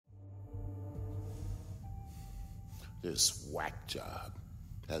This whack job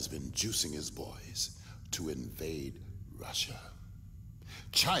has been juicing his boys to invade Russia.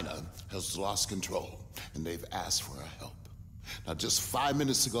 China has lost control, and they've asked for our help. Now, just 5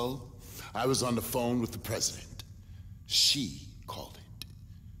 minutes ago, I was on the phone with the president. She called it.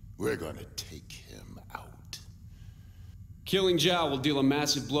 We're gonna take him out. Killing Zhao will deal a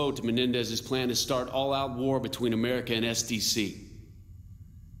massive blow to Menendez's plan to start all-out war between America and SDC.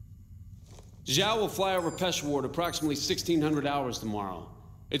 Zhao will fly over Peshawar at approximately 1600 hours tomorrow.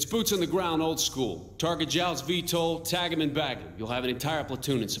 It's boots on the ground, old school. Target Zhao's VTOL, tag him and bag him. You'll have an entire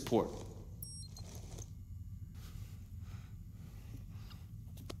platoon in support.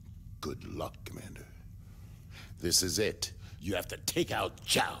 Good luck, Commander. This is it. You have to take out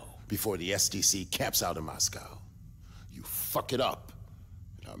Zhao before the SDC camps out in Moscow. You fuck it up,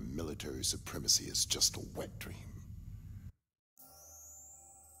 and our military supremacy is just a wet dream.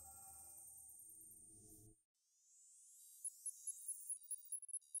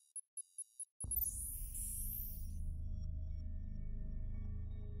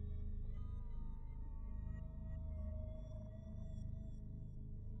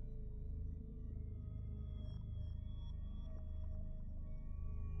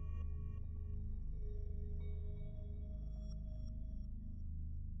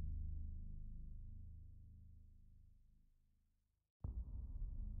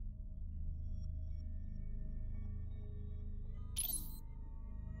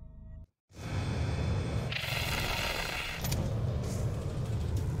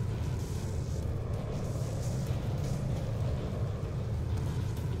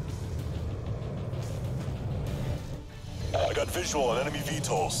 I got visual on enemy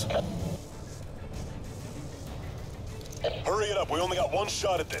VTOLs. Hurry it up, we only got one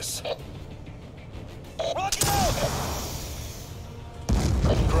shot at this. Rocket out!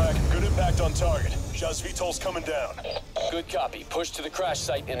 Crack, good impact on target. Zhao's VTOL's coming down. Good copy. Push to the crash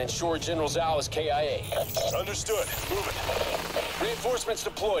site and ensure General Zhao is KIA. Understood. Move it. Reinforcements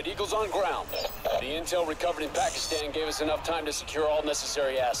deployed. Eagles on ground. The intel recovered in Pakistan gave us enough time to secure all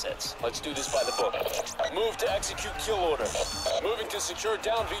necessary assets. Let's do this by the book. Move to execute kill order. Moving to secure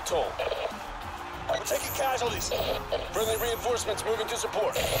down VTOL. We're taking casualties. Friendly reinforcements moving to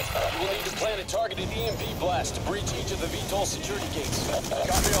support. You will need to plan a targeted EMP blast to breach each of the VTOL security gates.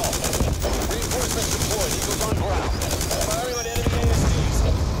 Copy all. Reinforcements deployed. Eagles on ground. Firing on enemy ASDs.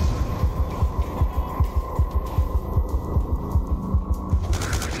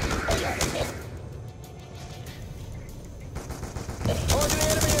 Targeting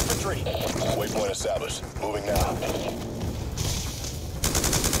enemy infantry. Waypoint established. Moving now.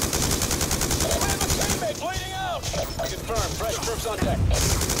 Bleeding out! Confirm. Fresh troops on deck.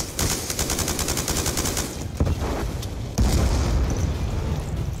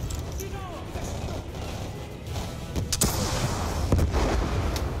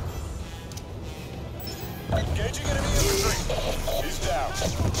 Engaging enemy infantry. He's down.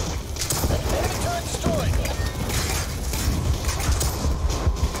 Enemy turret destroyed.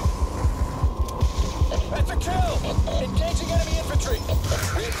 That's a kill! Engaging enemy infantry.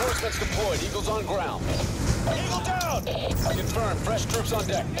 Reinforcements deployed. Eagles on ground. Eagle down! Confirm. Fresh troops on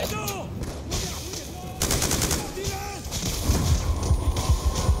deck. ASD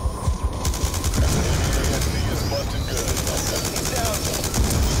is busted good. He's down.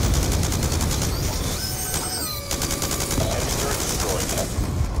 Enemy turret destroyed.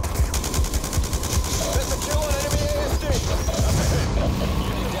 That's a kill on enemy ASD.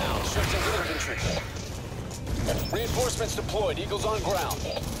 Unit down. Ships into infantry. Reinforcements deployed. Eagles on ground.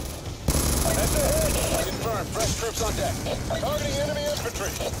 That's a hit. Confirm. Fresh troops on deck. Targeting enemy infantry.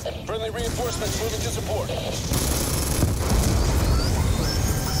 Friendly reinforcements moving to support.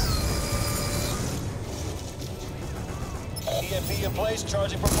 EMP in place,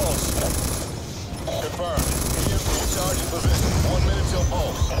 charging for pulse. Confirmed. EMP charge in position. 1 minute till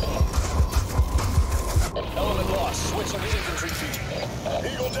pulse. Element lost. Switching to infantry feed.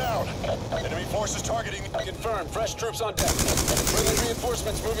 Eagle down. Enemy forces targeting. Confirmed. Fresh troops on deck. Friendly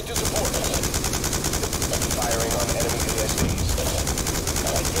reinforcements moving to support. Firing on enemy ASDs.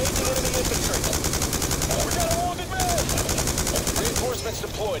 Engaging enemy infantry. We got a wounded man! Reinforcements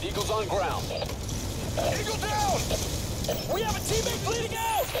deployed. Eagles on ground. Eagle down! We have a teammate bleeding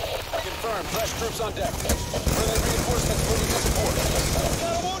out! Confirmed. Fresh troops on deck. Friendly reinforcements moving to support.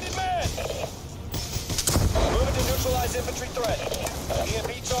 Got a wounded man! Moving to neutralize infantry threat.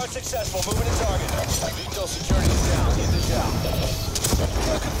 EMP charge successful. Moving to target. VTOL security is down. Get the down.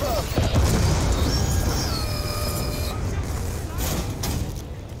 Kill confirmed.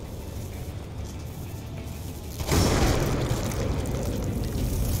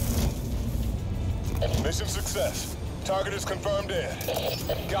 Mission success. Target is confirmed in.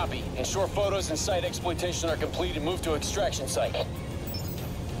 Copy. Ensure photos and site exploitation are complete and move to extraction site.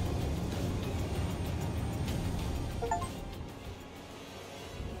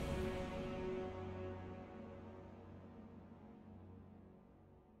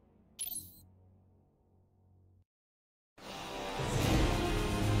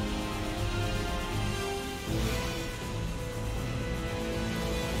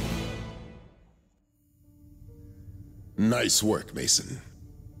 Nice work, Mason.